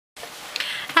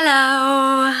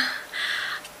Hello!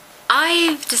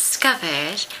 I've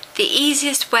discovered the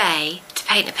easiest way to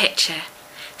paint a picture.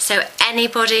 So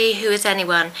anybody who is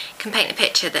anyone can paint a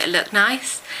picture that'll look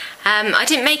nice. I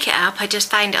didn't make it up, I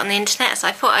just found it on the internet, so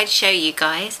I thought I'd show you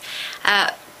guys.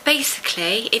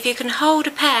 Basically, if you can hold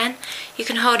a pen, you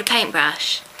can hold a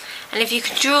paintbrush. And if you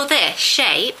can draw this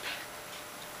shape,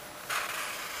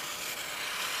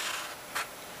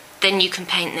 then you can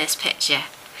paint this picture.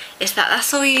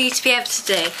 That's all you need to be able to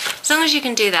do. As long as you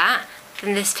can do that,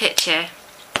 then this picture,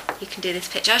 you can do this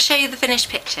picture. I'll show you the finished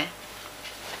picture.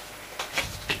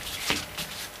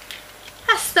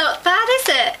 That's not bad, is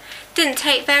it? Didn't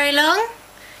take very long.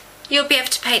 You'll be able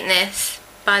to paint this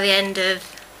by the end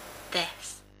of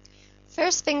this.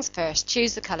 First things first,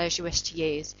 choose the colours you wish to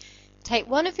use. Take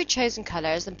one of your chosen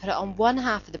colours and put it on one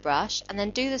half of the brush, and then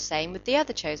do the same with the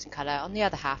other chosen colour on the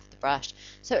other half of the brush,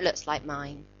 so it looks like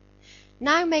mine.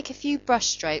 Now make a few brush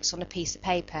strokes on a piece of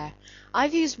paper.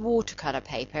 I've used watercolour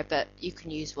paper, but you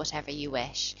can use whatever you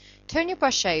wish. Turn your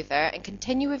brush over and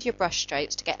continue with your brush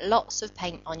strokes to get lots of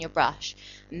paint on your brush,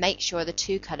 and make sure the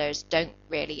two colours don't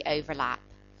really overlap.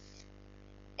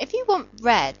 If you want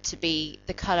red to be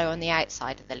the colour on the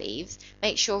outside of the leaves,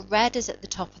 make sure red is at the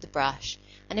top of the brush.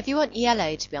 And if you want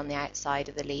yellow to be on the outside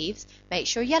of the leaves, make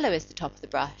sure yellow is the top of the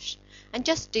brush. And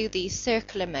just do these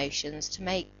circular motions to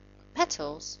make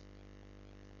petals.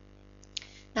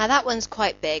 Now that one's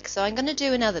quite big, so I'm going to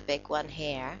do another big one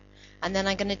here, and then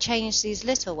I'm going to change these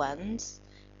little ones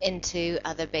into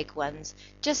other big ones,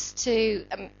 just to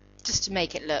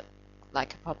make it look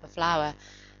like a proper flower.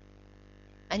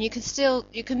 And you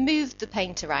can move the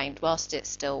paint around whilst it's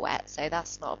still wet, so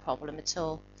that's not a problem at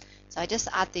all. So I just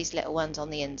add these little ones on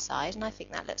the inside, and I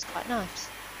think that looks quite nice.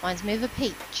 Reminds me of a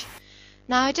peach.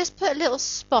 Now I just put a little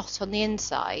spot on the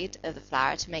inside of the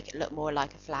flower to make it look more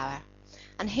like a flower.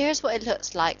 And here's what it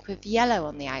looks like with yellow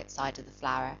on the outside of the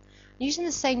flower. Using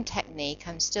the same technique,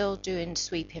 I'm still doing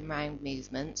sweeping round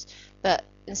movements, but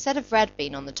instead of red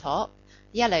being on the top,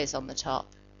 yellow's on the top.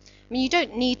 I mean, you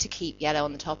don't need to keep yellow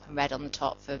on the top and red on the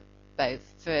top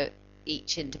for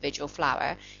each individual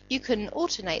flower. You can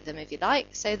alternate them if you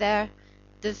like, so the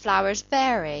flowers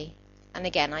vary. And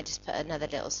again, I just put another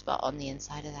little spot on the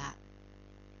inside of that.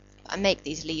 I make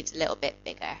these leaves a little bit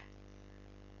bigger.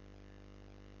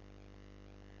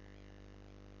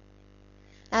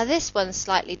 Now this one's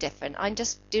slightly different. I'm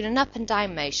just doing an up and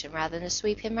down motion rather than a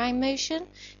sweeping round motion,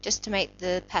 just to make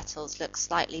the petals look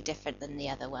slightly different than the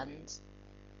other ones.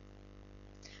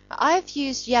 I've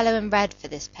used yellow and red for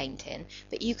this painting,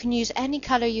 but you can use any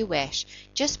colour you wish.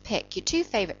 Just pick your two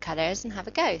favourite colours and have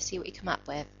a go, see what you come up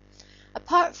with.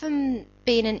 Apart from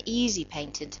being an easy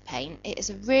painting to paint, it is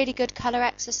a really good colour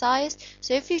exercise,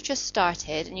 so if you've just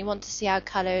started and you want to see how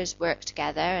colours work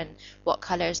together and what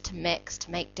colours to mix to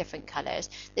make different colours,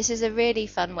 this is a really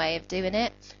fun way of doing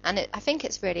it, and I think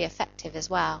it's really effective as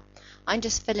well. I'm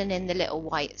just filling in the little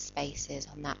white spaces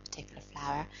on that particular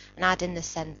flower and adding the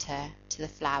centre to the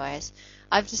flowers.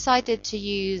 I've decided to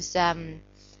use the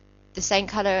same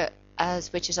colour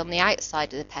as which is on the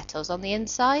outside of the petals on the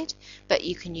inside, but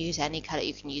you can use any colour.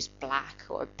 You can use black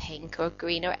or pink or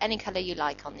green or any colour you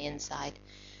like on the inside.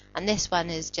 And this one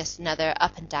is just another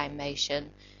up and down motion.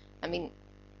 I mean,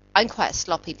 I'm quite a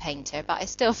sloppy painter, but I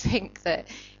still think that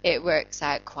it works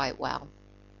out quite well.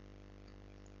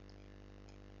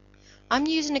 I'm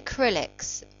using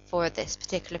acrylics for this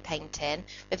particular painting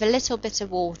with a little bit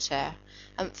of water.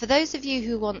 For those of you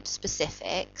who want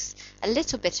specifics, a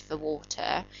little bit of the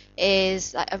water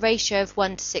is like a ratio of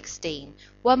 1 to 16.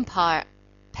 1 part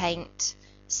paint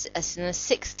as in a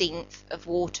 16th of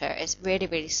water. It's really,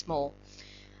 really small.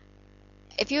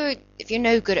 If you're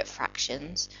no good at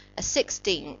fractions, a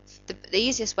 16th, the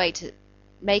easiest way to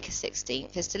make a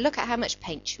 16th is to look at how much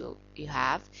paint you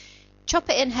have. Chop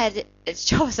it in half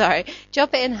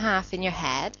in your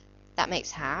head. That makes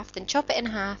half. Then chop it in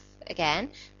half again,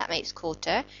 that makes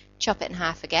quarter. Chop it in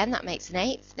half again, that makes an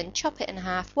eighth. Then chop it in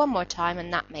half one more time,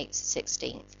 and that makes a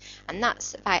 16th. And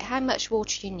that's about how much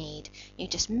water you need. You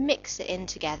just mix it in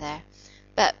together.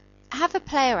 But have a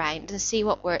play around and see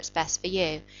what works best for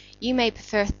you. You may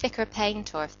prefer thicker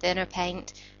paint or thinner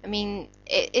paint. I mean,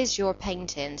 it is your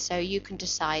painting, so you can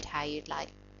decide how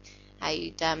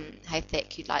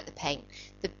thick you'd like the paint.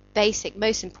 The basic,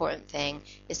 most important thing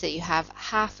is that you have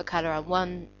half a colour on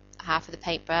one half of the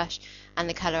paintbrush and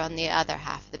the colour on the other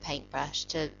half of the paintbrush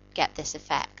to get this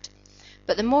effect.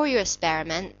 But the more you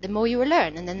experiment, the more you will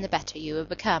learn, and then the better you will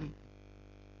become.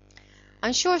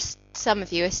 I'm sure some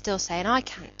of you are still saying, I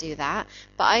can't do that,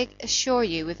 but I assure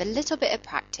you with a little bit of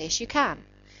practice you can.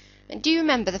 And do you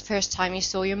remember the first time you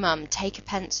saw your mum take a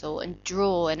pencil and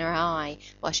draw in her eye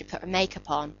while she put her makeup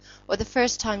on? Or the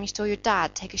first time you saw your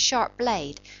dad take a sharp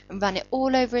blade and run it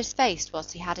all over his face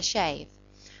whilst he had a shave?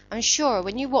 I'm sure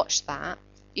when you watched that,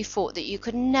 you thought that you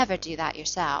could never do that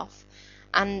yourself.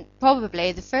 And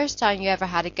probably the first time you ever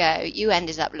had a go, you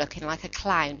ended up looking like a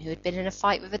clown who had been in a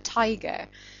fight with a tiger.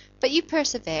 But you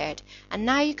persevered, and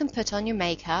now you can put on your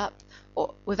makeup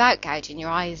or without gouging your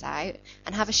eyes out,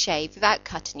 and have a shave without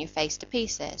cutting your face to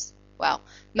pieces. Well,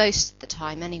 most of the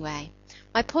time anyway.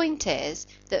 My point is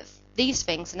that these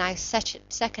things are now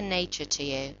second nature to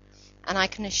you, and I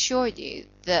can assure you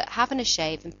that having a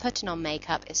shave and putting on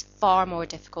makeup is far more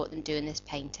difficult than doing this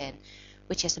painting,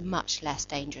 which is a much less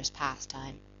dangerous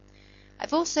pastime.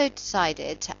 I've also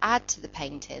decided to add to the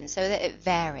painting, so that it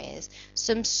varies,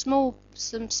 some small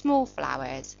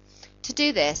flowers. To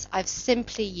do this, I've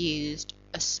simply used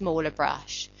a smaller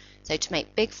brush. So to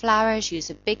make big flowers, use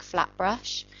a big flat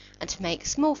brush, and to make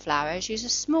small flowers, use a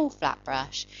small flat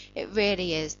brush. It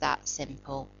really is that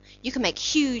simple. You can make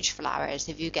huge flowers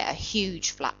if you get a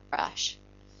huge flat brush.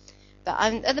 But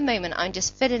at the moment, I'm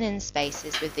just filling in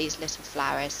spaces with these little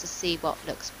flowers to see what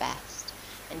looks best,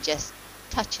 and just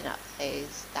touching up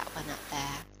that one up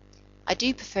there. I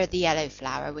do prefer the yellow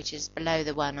flower, which is below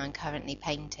the one I'm currently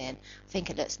painting. I think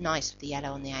it looks nice with the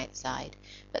yellow on the outside.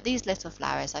 But these little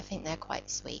flowers, I think they're quite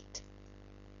sweet.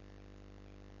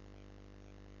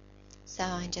 So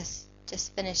I'm just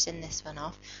finishing this one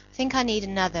off. I think I need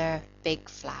another big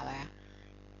flower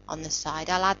on the side.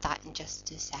 I'll add that in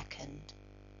just a second.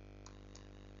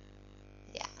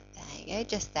 Yeah, there you go,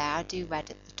 just there. I'll do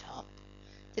red at the top.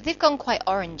 But they've gone quite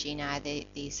orangey now,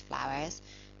 these flowers.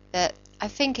 But I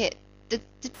think the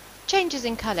changes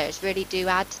in colours really do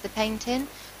add to the painting,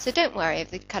 so don't worry if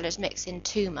the colours mix in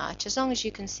too much, as long as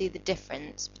you can see the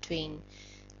difference between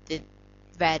the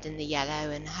red and the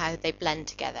yellow and how they blend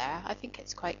together. I think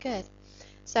it's quite good.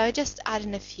 So I just add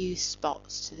in a few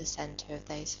spots to the centre of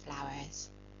those flowers.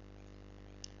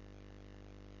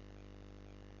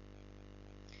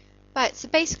 Right, so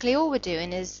basically all we're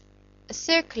doing is a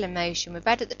circular motion with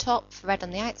red at the top for red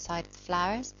on the outside of the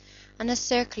flowers, and a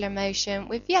circular motion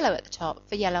with yellow at the top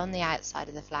for yellow on the outside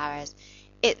of the flowers.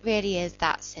 It really is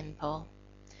that simple.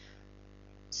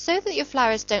 So that your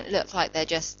flowers don't look like they're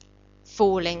just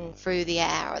falling through the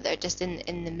air or they're just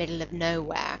in the middle of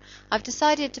nowhere, I've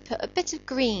decided to put a bit of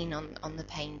green on the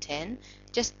painting,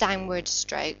 just downward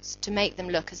strokes, to make them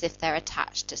look as if they're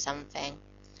attached to something.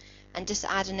 And just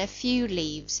add in a few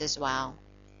leaves as well.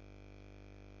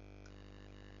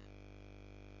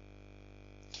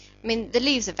 I mean, the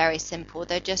leaves are very simple.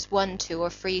 They're just 1, 2, or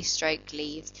 3 stroke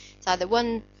leaves. It's either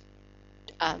one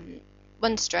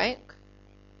stroke,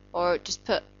 or just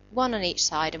put one on each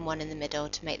side and one in the middle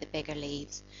to make the bigger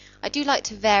leaves. I do like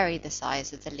to vary the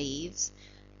size of the leaves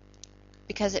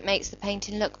because it makes the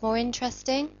painting look more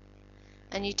interesting.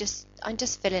 And I'm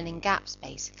just filling in gaps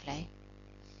basically.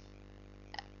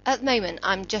 At the moment,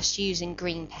 I'm just using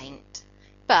green paint,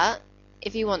 but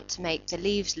if you want to make the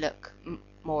leaves look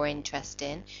more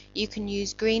interesting, you can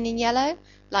use green and yellow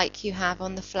like you have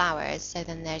on the flowers. So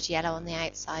then there's yellow on the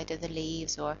outside of the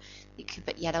leaves, or you could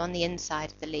put yellow on the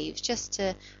inside of the leaves just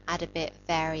to add a bit of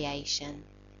variation.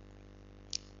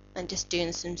 And just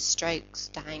doing some strokes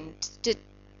down,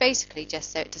 basically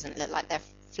just so it doesn't look like they're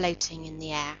floating in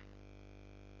the air.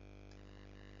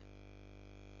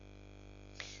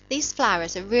 These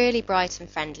flowers are really bright and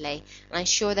friendly, and I'm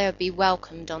sure they would be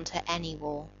welcomed onto any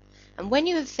wall. And when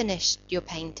you have finished your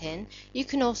painting, you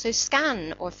can also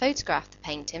scan or photograph the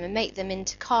painting and make them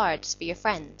into cards for your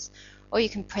friends, or you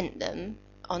can print them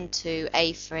onto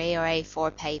A3 or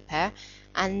A4 paper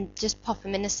and just pop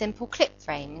them in a simple clip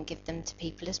frame and give them to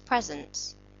people as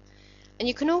presents. And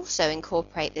you can also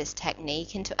incorporate this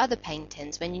technique into other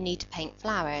paintings when you need to paint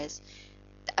flowers.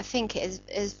 I think it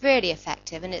is really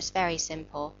effective, and it's very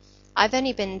simple. I've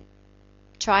only been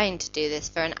trying to do this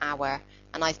for an hour,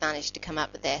 and I've managed to come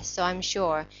up with this, so I'm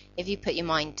sure if you put your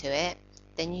mind to it,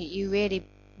 then you really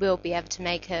will be able to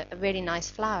make a really nice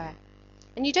flower.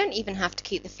 And you don't even have to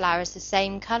keep the flowers the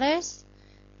same colours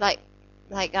like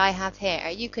I have here.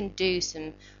 You can do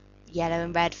some yellow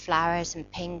and red flowers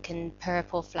and pink and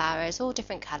purple flowers, all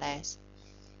different colours.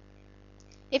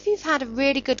 If you've had a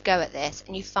really good go at this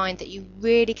and you find that you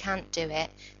really can't do it,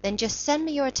 then just send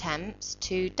me your attempts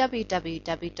to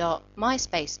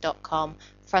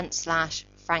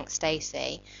www.myspace.com/Frank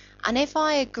Stacey, and if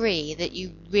I agree that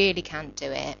you really can't do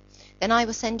it, then I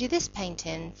will send you this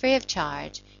painting free of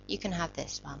charge. You can have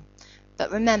this one.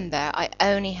 But remember, I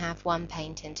only have one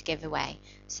painting to give away,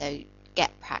 so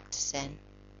get practicing.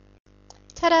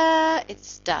 Ta-da!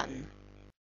 It's done.